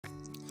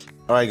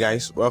Alright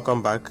guys,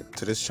 welcome back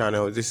to this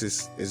channel. This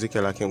is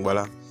Ezekiel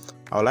Akingbala.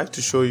 I would like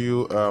to show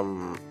you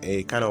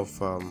a kind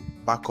of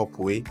backup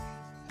way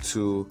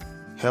to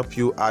help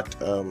you add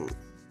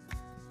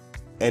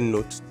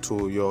Endnote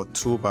to your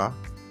toolbar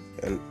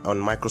and on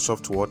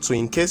Microsoft Word. So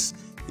in case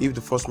if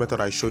the first method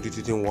I showed you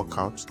didn't work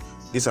out,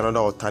 this is another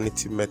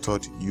alternative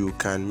method you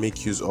can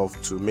make use of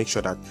to make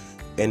sure that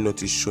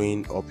Endnote is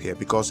showing up here,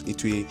 because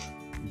it will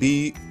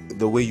be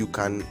the way you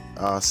can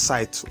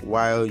cite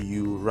while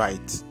you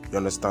write. You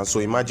understand?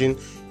 So imagine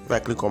if I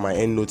click on my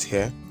Endnote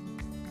here,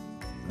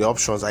 the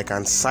options, I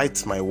can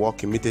cite my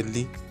work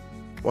immediately.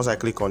 Once I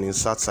click on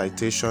insert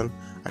citation,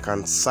 I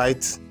can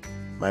cite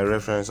my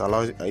reference.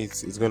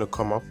 It's going to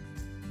come up,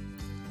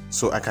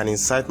 so I can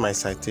insert my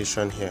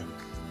citation here.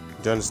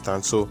 Do you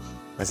understand? So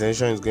my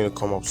citation is going to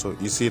come up. So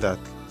you see that,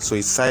 so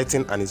it's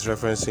citing and it's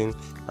referencing.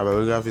 My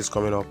bibliography is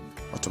coming up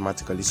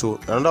automatically. So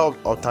another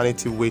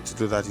alternative way to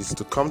do that is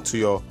to come to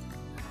your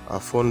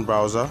phone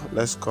browser.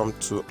 Let's come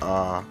to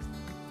our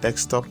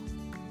desktop,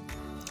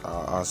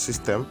 our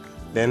system.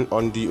 Then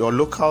on your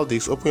local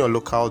disk, open your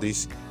local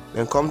disk,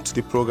 then come to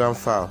the program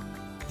file.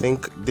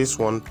 Think this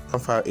one,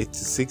 file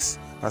 86,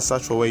 and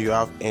search for where you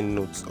have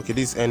Endnote. Okay,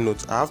 this is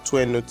Endnote. I have 2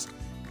 Endnotes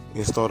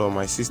installed on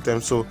my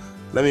system. So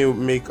let me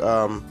make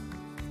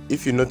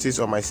if you notice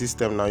on my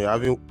system now, you're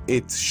having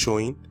 8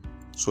 showing.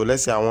 So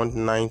let's say I want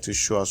 9 to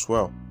show as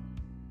well.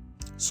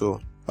 So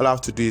all I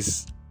have to do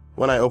is,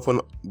 when I open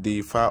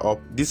the file up,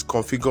 this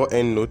configure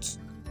Endnote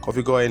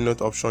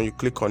option, you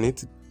click on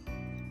it,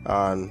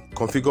 and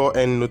configure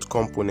Endnote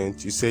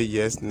component, you say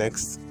yes,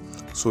 next.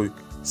 So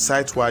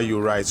cite while you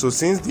write. So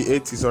since the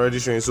 8 is already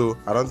showing, so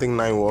I don't think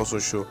 9 will also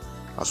show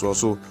as well.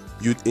 So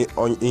you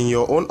in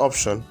your own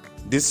option,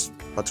 this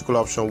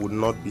particular option would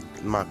not be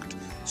marked,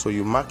 so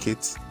you mark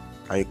it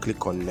and you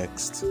click on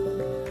next,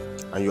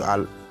 and you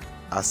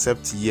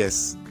accept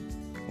yes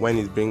when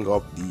it brings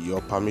up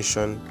your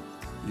permission,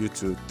 you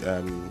to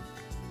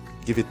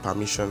give it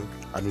permission,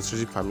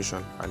 administrative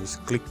permission, and you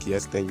click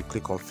yes, then you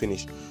click on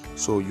finish.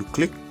 So you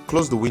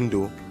close the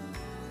window,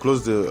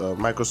 close the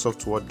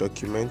Microsoft Word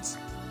document.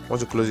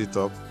 Once you close it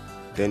up,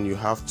 then you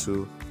have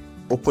to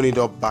open it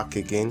up back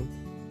again.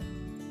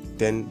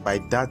 Then by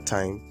that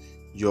time,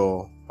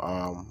 your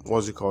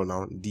what's it called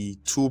now, the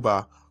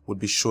toolbar would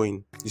be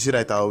showing. You see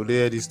that I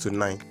updated this to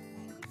 9.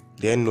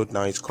 The Endnote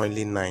now is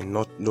currently 9,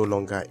 no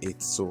longer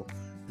 8. So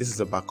this is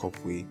a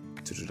backup way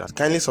to do that.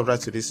 Kindly subscribe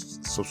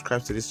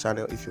to this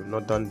channel if you've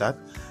not done that,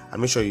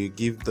 and make sure you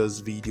give this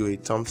video a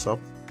thumbs up,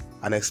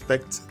 and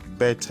expect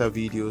better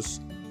videos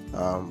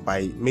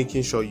by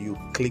making sure you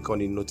click on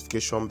the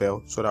notification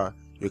bell so that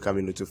you can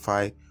be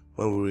notified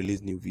when we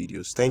release new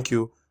videos. Thank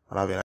you, and have a nice day.